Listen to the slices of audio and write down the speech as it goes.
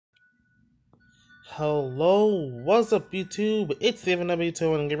Hello, what's up YouTube? It's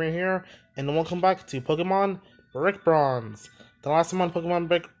Sewaddle and Gamer here, and welcome back to Pokemon Brick Bronze. The last time on Pokemon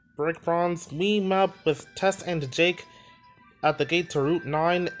Brick Bronze, we met up with Tess and Jake at the gate to Route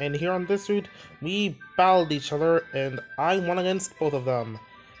 9, and here on this route, we battled each other, and I won against both of them.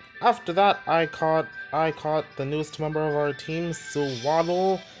 After that, I caught the newest member of our team,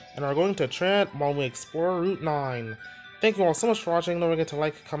 Sewaddle, and are going to train it while we explore Route 9. Thank you all so much for watching. Don't forget to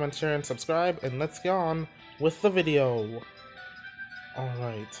like, comment, share, and subscribe, and let's get on with the video.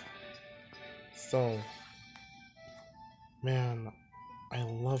 Alright. So, man, I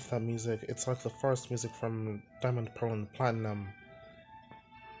love that music. It's like the first music from Diamond, Pearl, and Platinum.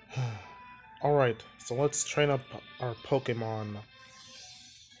 Alright, so let's train up our Pokemon.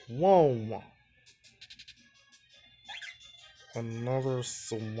 Whoa! Another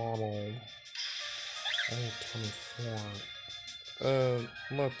Sewaddle. Oh, 24.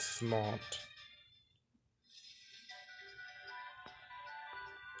 Let's not.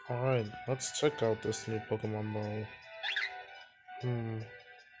 Alright, let's check out this new Pokemon though.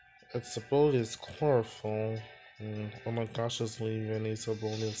 Its ability is Chlorophyll. Unlike Gash's Leaf and its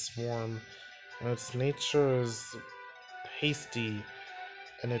ability is Swarm. And its nature is hasty.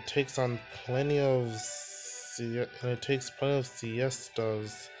 And it takes on plenty of siestas.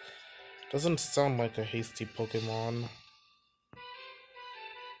 Doesn't sound like a hasty Pokemon.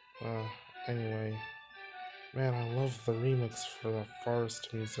 Anyway. Man, I love the remix for the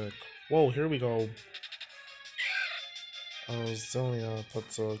forest music. Whoa, here we go. Oh, Zelia,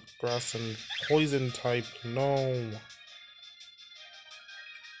 that's a grass and poison type. No.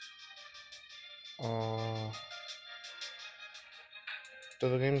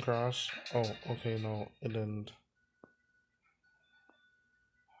 Did the game crash? Oh, okay, no, it didn't.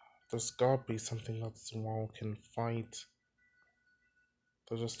 There's gotta be something that Swaddle can fight.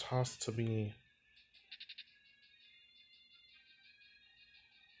 There just has to be.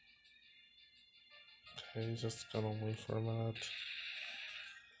 Okay, just gotta wait for a minute.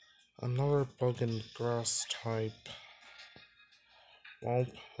 Another bug and grass type. Well,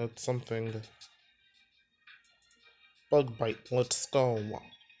 it's something. Bug bite, let's go.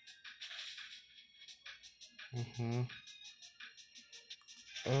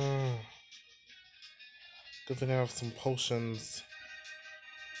 Good thing I have some potions.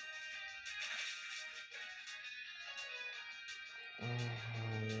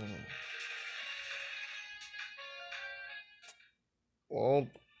 Well,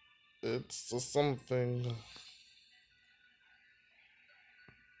 it's something.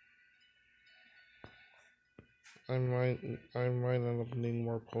 I might end up needing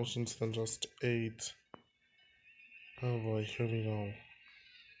more potions than just 8. Oh boy, here we go.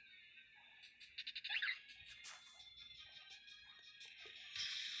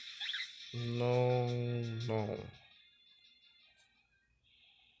 No.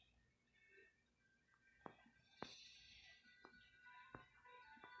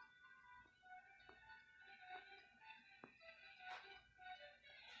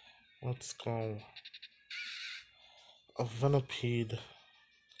 Let's go. A Venipede.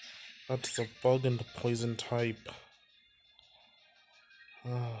 That's a bug and poison type.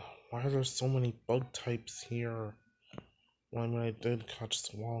 Why are there so many bug types here? Well, I mean, I did catch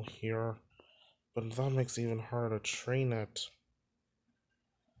the wall here, but that makes it even harder to train it.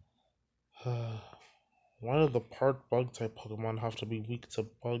 Why do the part bug type Pokemon have to be weak to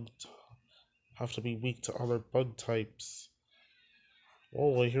other bug types?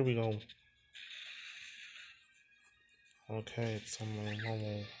 Oh, wait, here we go. Okay, it's on my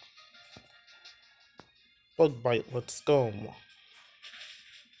normal. Bug bite, let's go.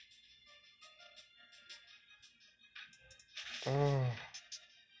 No.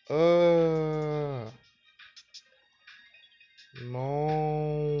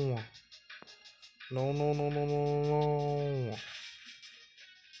 No.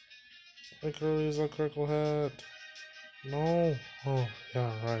 My girl is a critical hit. No. Oh,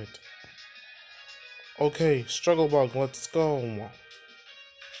 yeah, right. Okay, struggle bug, let's go.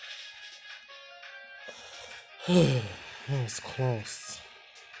 That was close.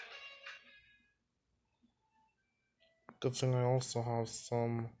 Good thing I also have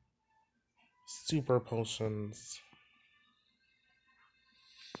some super potions.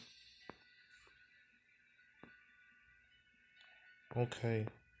 Okay.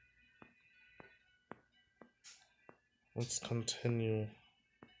 Let's continue.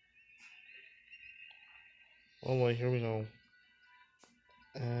 Oh wait, here we go.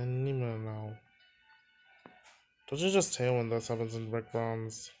 And Nemo now. Don't you just hate when this happens in Brick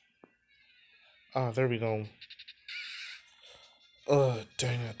Bronze? Ah, there we go. Ugh,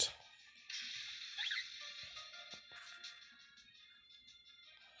 dang it.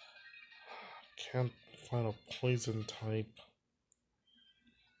 can't find a poison type.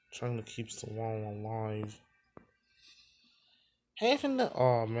 Trying to keep Sewaddle alive. Hey,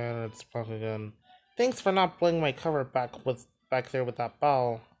 oh man, it's back again. Thanks for not blowing my cover back there with that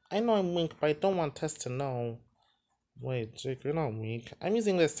ball. I know I'm weak, but I don't want Tess to know. Wait, Jake, you're not weak. I'm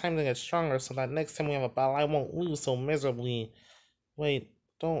using this time to get stronger so that next time we have a battle, I won't lose so miserably. Wait,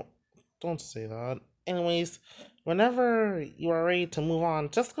 don't say that. Anyways, whenever you are ready to move on,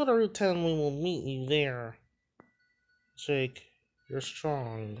 just go to Route 10 and we will meet you there. Jake, you're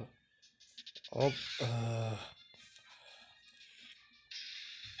strong. Oh,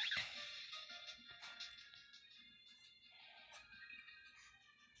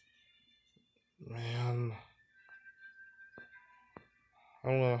 man.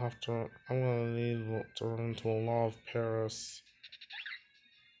 I'm gonna need to run into a law of Paris.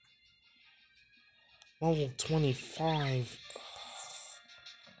 Level 25.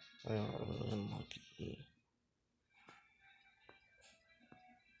 I got really unlucky.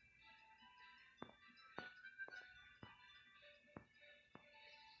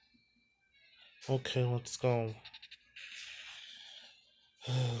 Okay, let's go.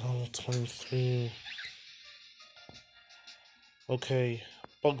 Level 23. Okay,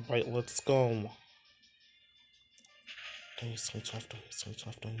 bug bite, let's go. Switch left, switch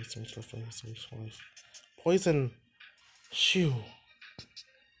left, switch left, switch left. Poison! Shoo!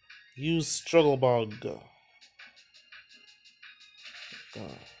 Use struggle bug.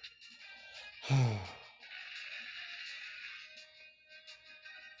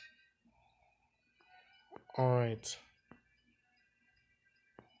 Alright.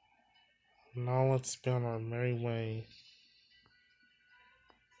 Now let's be on our merry way.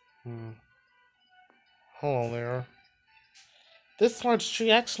 Hello there. This large tree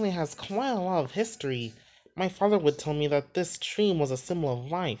actually has quite a lot of history. My father would tell me that this tree was a symbol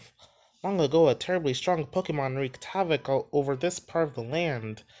of life. Long ago, a terribly strong Pokémon wreaked havoc over this part of the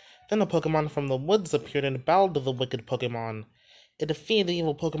land. Then a Pokémon from the woods appeared and battled the wicked Pokémon. It defeated the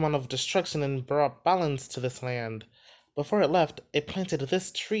evil Pokémon of destruction and brought balance to this land. Before it left, it planted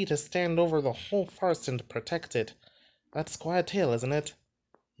this tree to stand over the whole forest and protect it. That's quite a tale, isn't it?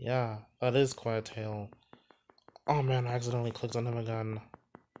 Yeah, that is quite a tale. Oh man, I accidentally clicked on him again.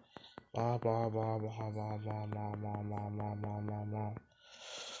 Blah blah blah blah blah blah blah blah blah blah blah blah.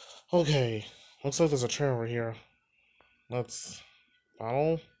 Okay, looks like there's a train over here. Let's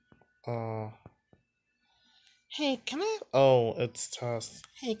battle. Hey, can I? Oh, it's Tess.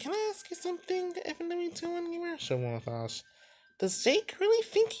 Hey, can I ask you something? Does Jake really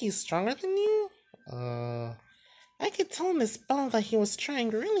think he's stronger than you? I could tell in his battle that he was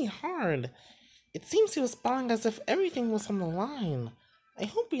trying really hard. It seems he was battling as if everything was on the line. I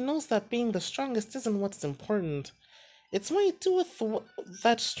hope he knows that being the strongest isn't what's important. It's what you do with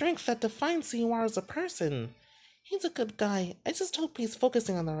that strength that defines who you are as a person. He's a good guy. I just hope he's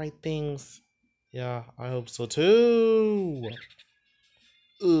focusing on the right things. Yeah, I hope so too.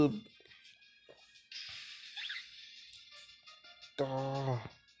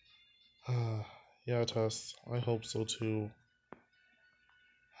 Yeah, Tess, I hope so too.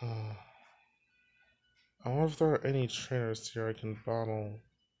 I wonder if there are any trainers here I can battle.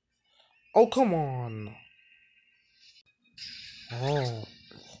 Oh, come on! Oh,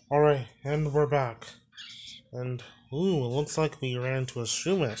 alright, and we're back. And, ooh, it looks like we ran into a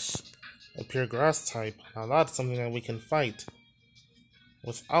Shroomish, a pure grass type. Now that's something that we can fight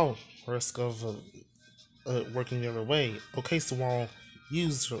without risk of working the other way. Okay, Sewaddle,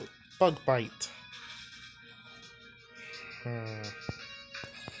 use Bug Bite.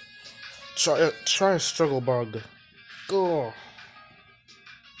 Try a Struggle Bug. Go.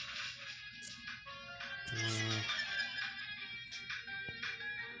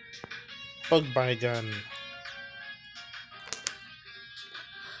 Bug Bite again.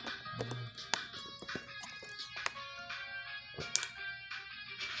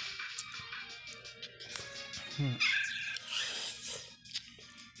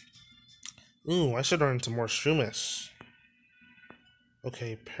 Ooh, I should run into more Shroomish.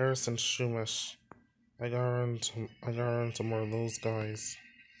 Okay, Paris and Shroomish. I gotta run into more of those guys.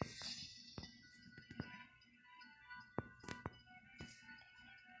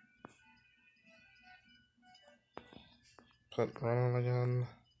 Put run on again.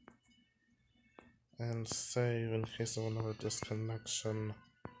 And save in case of another disconnection.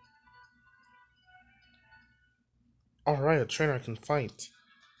 Alright, a trainer I can fight.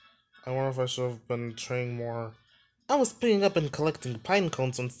 I wonder if I should have been training more. I was picking up and collecting pine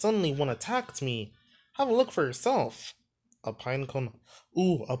cones when suddenly one attacked me. Have a look for yourself. A pine cone?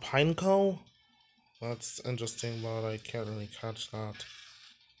 Ooh, a pine cone? That's interesting, but I can't really catch that.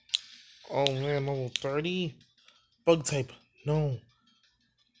 Oh man, level 30? Bug type. No.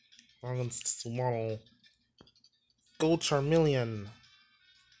 Dragon Swaddle. Go Charmeleon.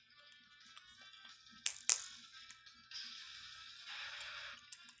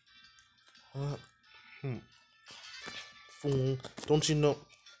 Fool. Don't you know?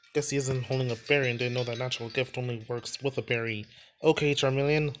 Guess he isn't holding a berry and didn't know that natural gift only works with a berry. Okay,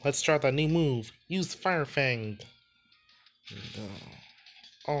 Charmeleon, let's try that new move. Use Fire Fang.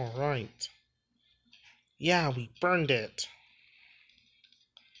 Alright. Yeah, we burned it.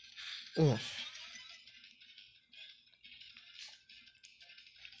 Ugh.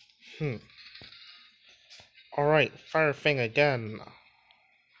 Alright, Fire Fang again.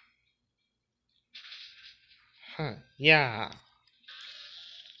 Yeah.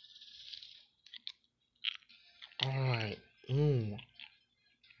 Alright.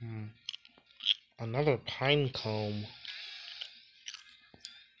 Another pine comb.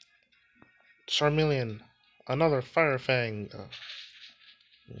 Charmeleon. Another Fire Fang.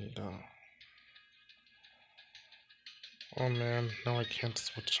 Oh man, now I can't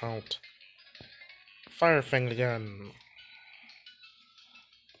switch out. Fire Fang again.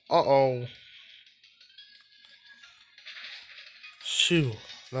 Uh-oh. Shoo,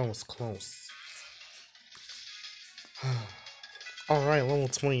 that was close. Alright, level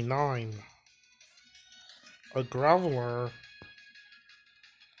 29. A Graveler.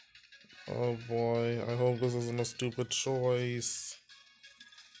 Oh boy, I hope this isn't a stupid choice.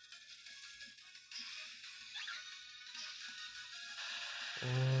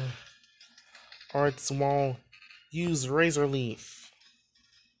 Alright, Small. Use Razor Leaf.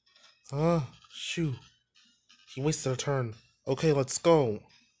 Shoo. He wasted a turn. Okay, let's go.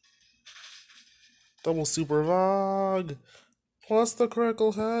 Double Super Vog. Plus the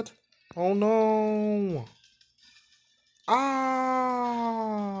critical hit. Oh no.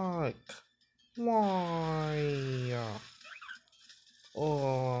 Ah! Why?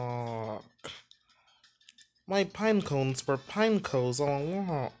 Oh. My pine cones were pine cones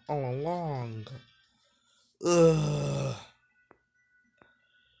all along. Ugh.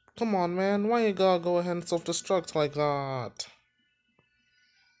 Come on, man. Why you gotta go ahead and self-destruct like that?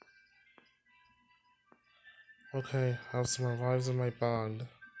 Okay, I have some revives in my bag.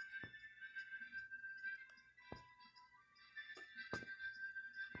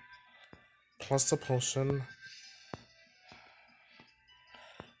 Plus a potion.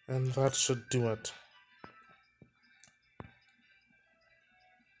 And that should do it.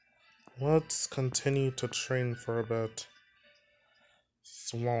 Let's continue to train for a bit.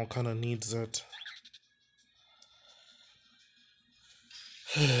 Swall kinda needs it.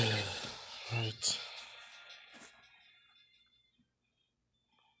 Right.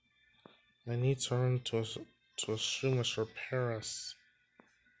 I need to run to a Shumish or Paris.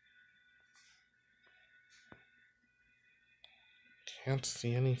 Can't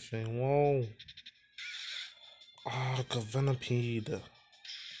see anything. Whoa. Ah, Gavenipede.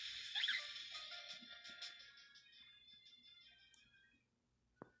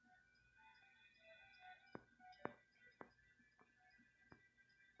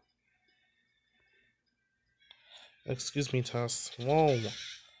 Excuse me, Tess. Whoa.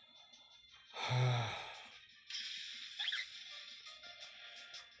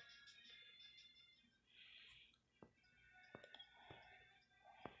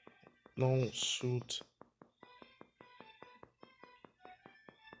 No, shoot.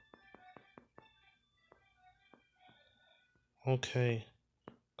 Okay.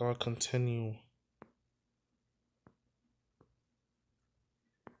 Gotta continue.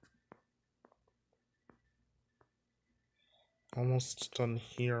 Almost done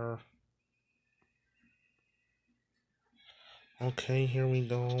here. Okay, here we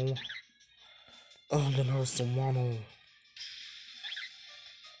go. Oh, another Sewaddle.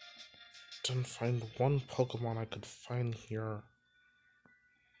 Didn't find one Pokemon I could find here.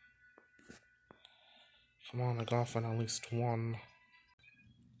 Come on, I gotta find at least one.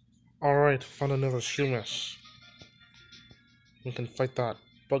 Alright, found another Shumish. We can fight that.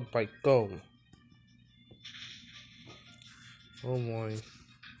 Bug Bite, go! Oh boy.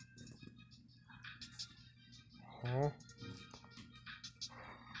 Huh?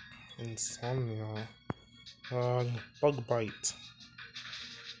 Insomnia. Bug Bite.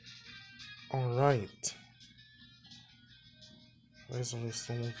 Alright. Recently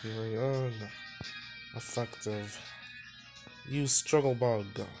still won't be very effective. Use Struggle Bug.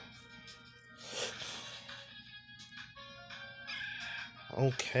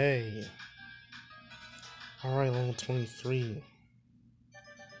 Okay. Alright, level 23.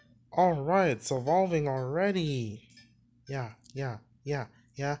 Alright, it's evolving already. Yeah.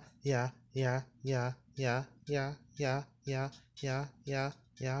 yeah, yeah, yeah, yeah, yeah, yeah, yeah, yeah, yeah,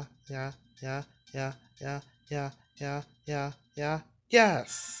 yeah, yeah, yeah, yeah, yeah, yeah, yeah, yeah,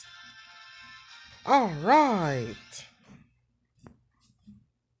 yes! Alright!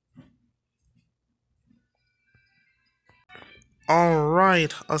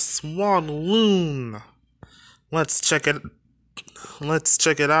 Alright, a Swaddloon! Let's check it let's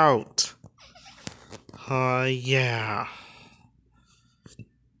check it out. Yeah.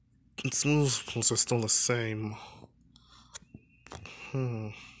 Its moves are still the same. Hmm.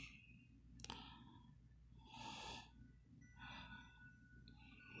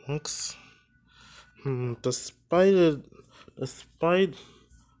 Looks despite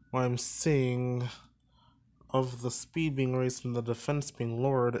what I'm seeing of the speed being raised and the defense being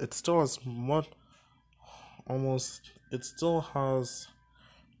lowered, it still has it still has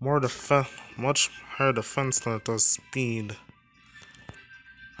much higher defense than it does speed.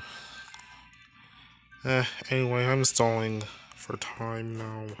 Anyway, I'm stalling for time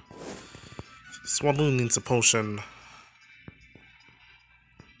now. Swaddling needs a potion.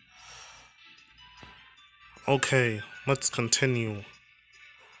 Okay, let's continue.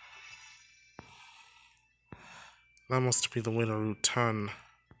 That must be the way to Route 10.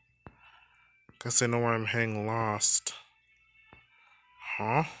 Guess I know where I'm hanging lost.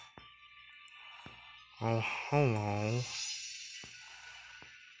 Huh? Oh, hello.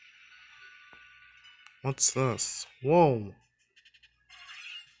 What's this? Whoa!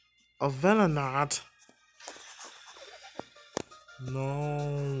 A Venonat?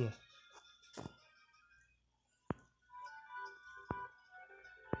 No.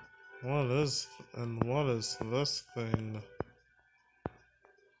 What is this thing?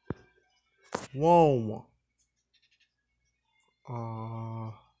 Whoa!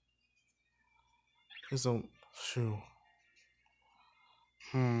 Isn't phew.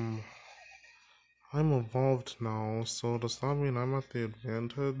 I'm evolved now, so does that mean I'm at the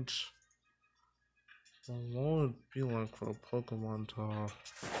advantage? Well, what would it be like for a Pokemon to...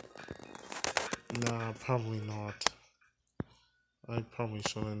 Nah, probably not. I probably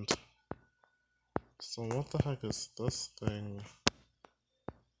shouldn't. So what the heck is this thing?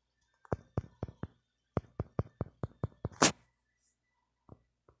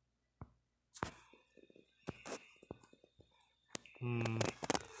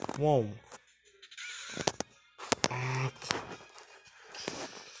 Whoa.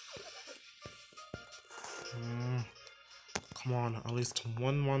 Come on, at least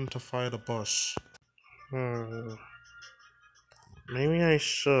one to fight a bush. Maybe I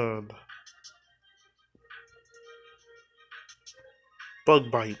should.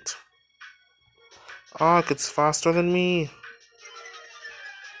 Bug bite. It's faster than me.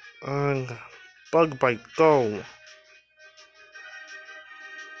 Ugh. Bug bite, go.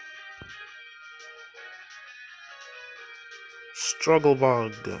 Struggle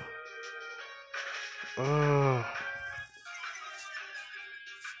bug. Ugh.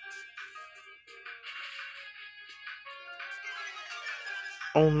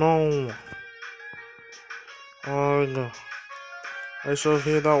 Oh no. Ugh. I should have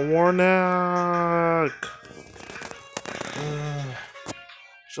heard that warning.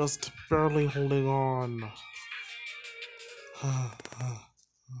 Just barely holding on.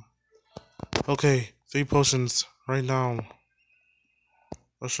 Okay, 3 potions right now.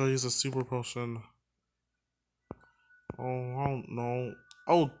 I should use a super potion. Oh, I don't know.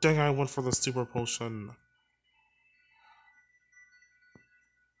 Oh, dang, I went for the super potion.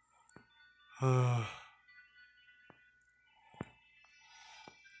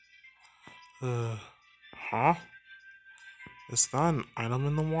 Huh? Is that an item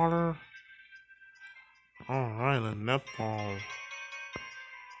in the water? Alright, a netball.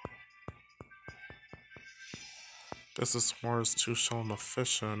 Guess this water's too shallow to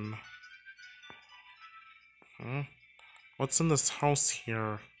fish in. What's in this house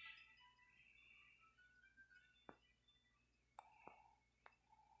here?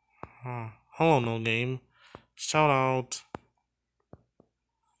 Hello, no game. Shout out.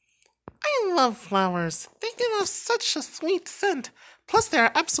 I love flowers. They give off such a sweet scent. Plus,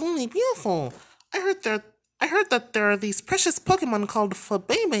 they're absolutely beautiful. I heard that there are these precious Pokemon called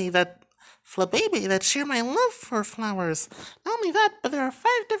Flabebe that share my love for flowers. Not only that, but there are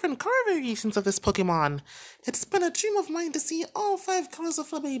 5 different color variations of this Pokemon. It's been a dream of mine to see all 5 colors of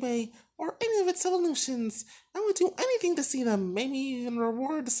Flabebe, or any of its evolutions. I would do anything to see them, maybe even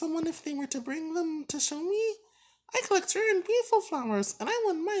reward someone if they were to bring them to show me. I collect rare and beautiful flowers, and I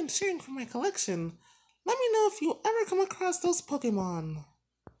wouldn't mind sharing from my collection. Let me know if you ever come across those Pokemon.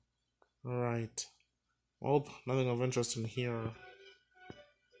 Right. Well, nothing of interest in here.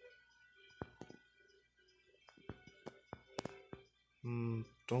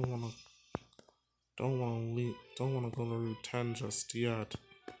 don't wanna go to Route 10 just yet.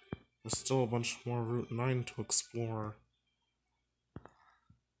 There's still a bunch more Route 9 to explore.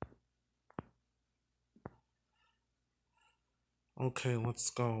 Okay, let's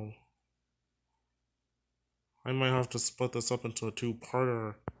go. I might have to split this up into a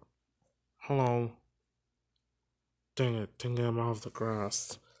two-parter. Hello. Dang it, I'm out of the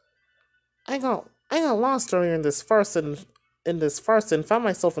grass. I got lost earlier in this farce and found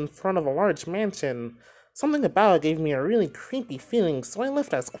myself in front of a large mansion. Something about it gave me a really creepy feeling, so I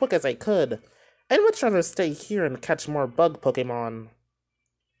left as quick as I could. I'd much rather stay here and catch more bug Pokemon.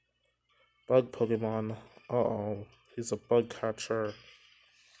 Bug Pokemon. Uh-oh. He's a bug catcher.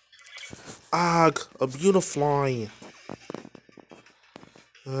 Ugh, a Beautifly.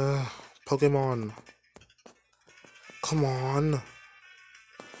 Pokemon. Come on.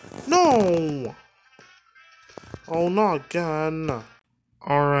 No! Oh, not again.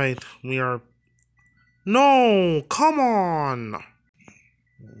 Alright, we are... No! Come on!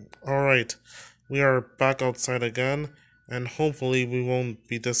 Alright, we are back outside again, and hopefully we won't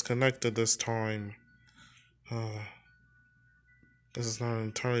be disconnected this time. This is not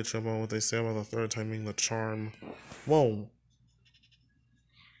entirely true about what they say about the third time being the charm. Whoa!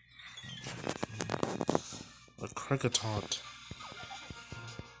 A Cricketot.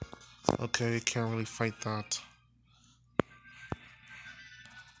 Okay, can't really fight that.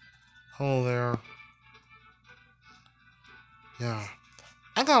 Hello there. Yeah.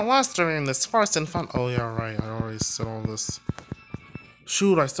 I got lost during this farce and found— oh yeah, right, I already said all this.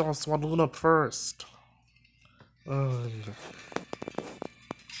 Shoot, I saw Swaddling up first.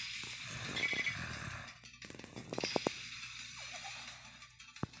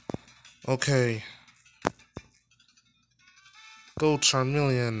 Okay. Go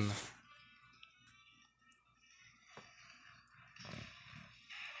Charmeleon.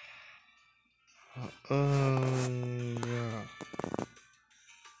 Yeah.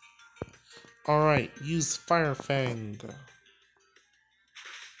 Alright, use Fire Fang.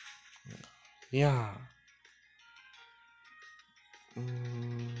 Yeah.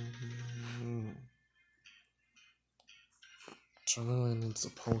 Charmeleon needs a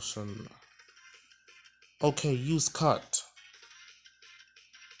potion. Okay, use Cut.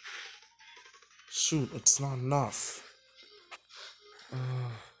 Shoot, it's not enough.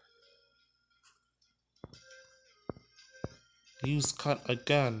 Use Cut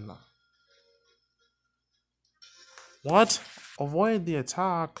again. What? Avoid the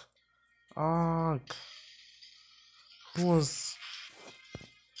attack. Who was...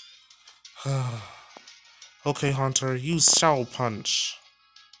 Okay, Hunter, use Shadow Punch.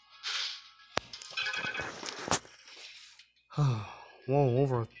 Whoa,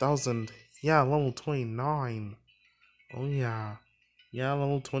 over 1,000. Yeah, level 29. Oh yeah. Yeah,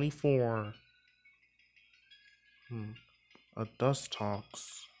 level 24. A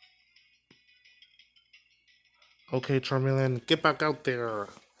Dustox. Okay, Charmeleon, get back out there.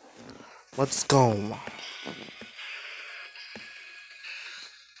 Let's go.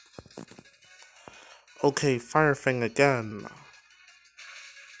 Okay, Fire Fang again.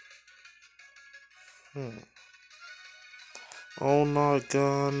 Oh, not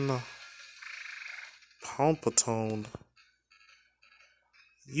again. Palpatone.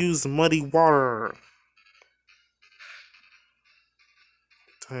 Use Muddy Water.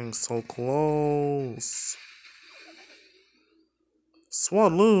 Dang, so close.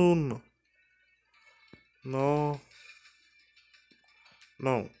 Swaddling. No.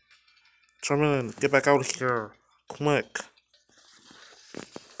 No. Charmeleon, get back out here. Quick.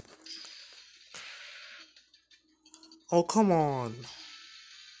 Oh, come on.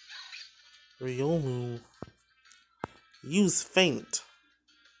 Riolu. Use Faint.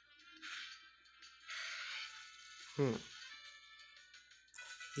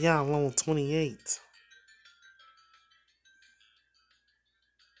 Yeah, level 28.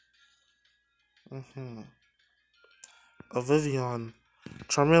 A Vivian.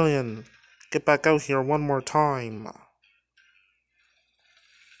 Charmeleon, get back out here one more time.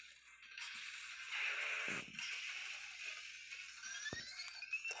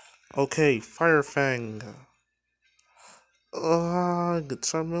 Okay, Fire Fang.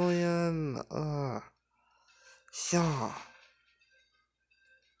 Charmeleon. Yeah.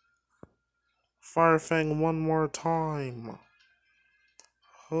 Fire Fang one more time.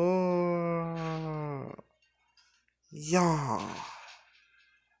 Yeah.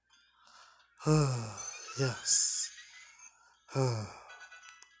 Yes.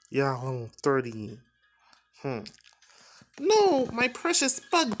 Yeah, level 30. No, my precious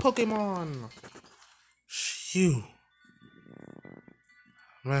bug Pokemon! Phew.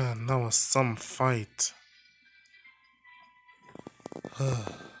 Man, that was some fight.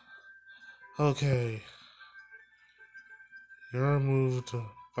 Okay, you're moved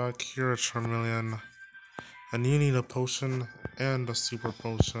back here, Charmeleon, and you need a potion and a super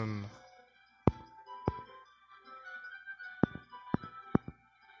potion.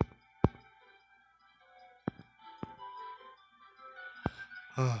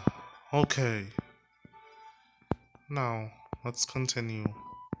 Okay, now let's continue.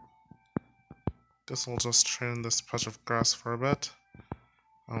 Guess we'll just train this patch of grass for a bit.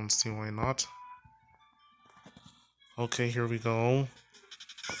 I don't see why not. Okay, here we go.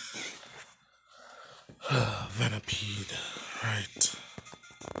 Venipede, right.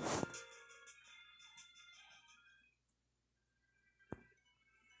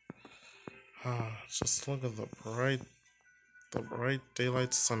 Just look at the bright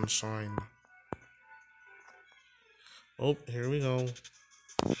daylight sunshine. Oh, here we go.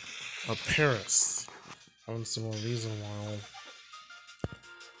 A Paris. Haven't seen one of these in a while.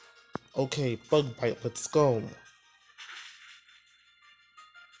 Okay, bug bite, let's go.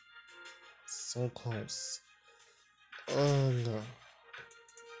 So close. Ugh.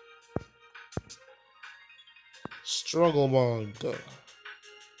 Struggle bug. Go.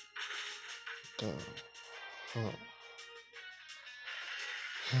 Huh.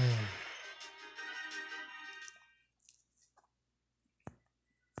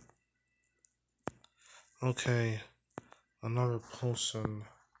 Okay, another potion.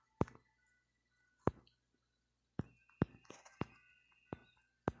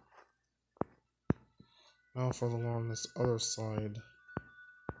 Now for the one on this other side.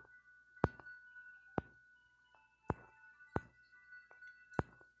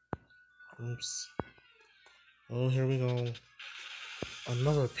 Oops. Oh, here we go.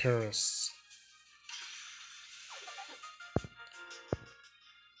 Another Paris.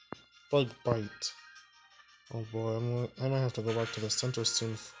 Bug bite. Oh boy, I might have to go back to the center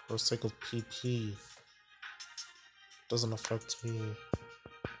soon for sake of PP. Doesn't affect me.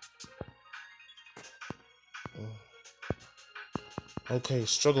 Okay,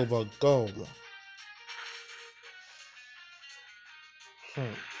 struggle bug, go.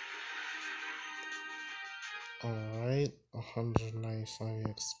 Alright, 195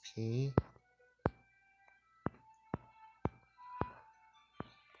 XP.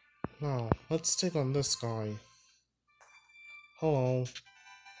 Now, let's take on this guy. Hello.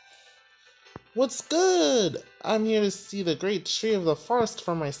 What's good? I'm here to see the great tree of the forest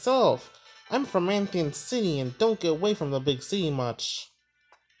for myself. I'm from Anthian City and don't get away from the big city much.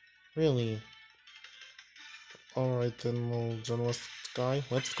 Really? Alright then, little journalist guy,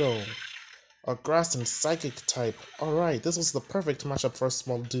 let's go. A grass and psychic type. Alright, this was the perfect matchup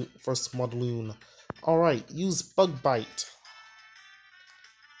for Swaddling. Alright, use Bug Bite.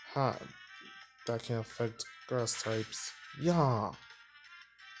 Ha, that can affect grass types. Yeah.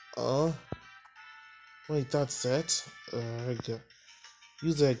 Wait, that's it?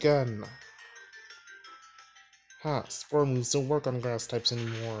 Use it again. Ha, Spore moves don't work on grass types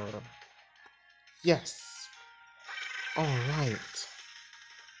anymore. Yes. Alright.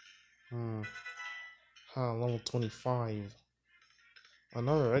 Level 25.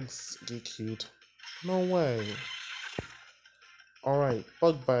 Another execute. No way. Alright,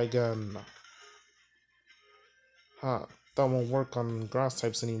 Bug Bite again. That won't work on grass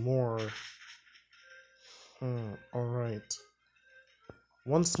types anymore. Alright.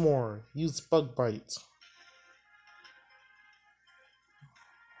 Once more, use Bug Bite.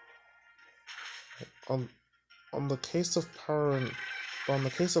 On the case of power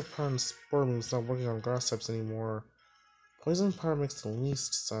and spore moves not working on grass types anymore, poison power makes the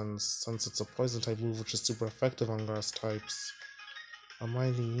least sense since it's a poison type move which is super effective on grass types. A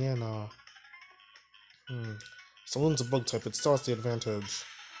mighty Yana. Saloon's a bug type, it still has the advantage.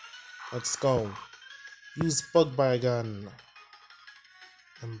 Let's go. Use Bug Bite again.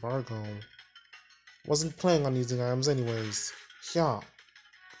 Embargo. Wasn't planning on using items anyways. Yeah.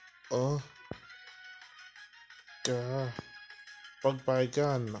 Gah. Bug Bite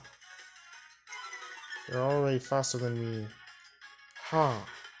again. You're already faster than me. Ha.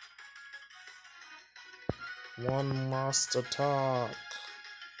 One last attack.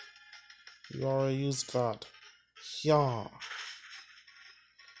 You already used that. Yeah.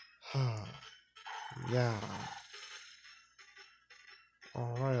 Yeah.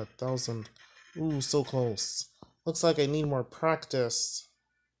 Alright, 1,000. Ooh, so close. Looks like I need more practice.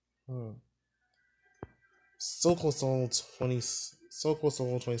 So close to level 20. So close to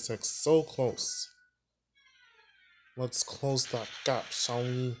level 26. So close. Let's close that gap, shall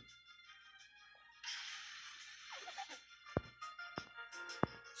we?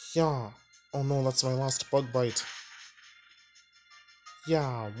 Yeah. Oh no, that's my last bug bite.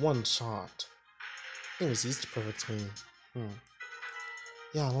 Yeah, one shot. It was used perfectly.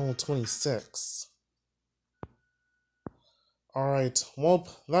 Yeah, level 26. Alright, well,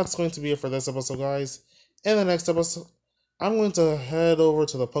 that's going to be it for this episode, guys. In the next episode, I'm going to head over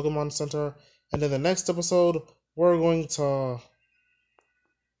to the Pokemon Center, and in the next episode, we're going to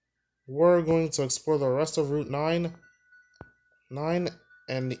explore the rest of Route 9,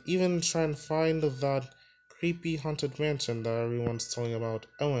 and even try and find that creepy haunted mansion that everyone's telling about.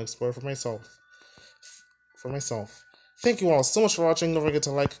 I want to explore for myself. Thank you all so much for watching. Don't forget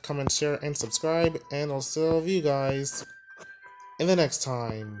to like, comment, share, and subscribe, and I'll see you guys in the next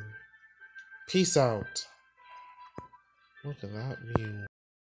time. Peace out. Look at that view.